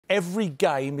every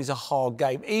game is a hard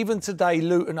game. Even today,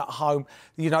 Luton at home,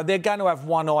 you know, they're going to have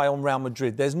one eye on Real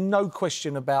Madrid. There's no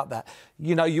question about that.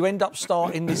 You know, you end up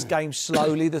starting this game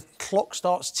slowly. The clock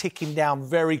starts ticking down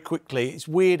very quickly. It's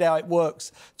weird how it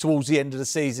works towards the end of the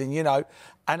season, you know.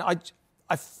 And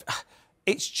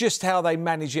it's just how they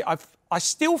manage it. I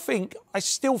still think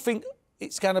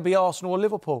it's going to be Arsenal or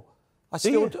Liverpool. I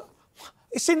still do.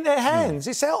 It's in their hands.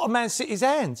 It's out of Man City's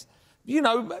hands. You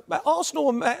know, Arsenal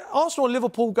and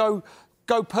Liverpool go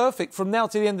perfect from now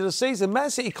to the end of the season. Man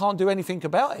City can't do anything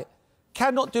about it.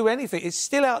 Cannot do anything. It's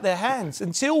still out their hands.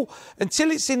 Until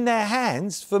it's in their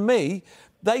hands, for me,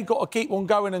 they've got to keep on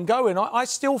going and going. I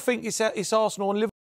still think it's Arsenal and Liverpool.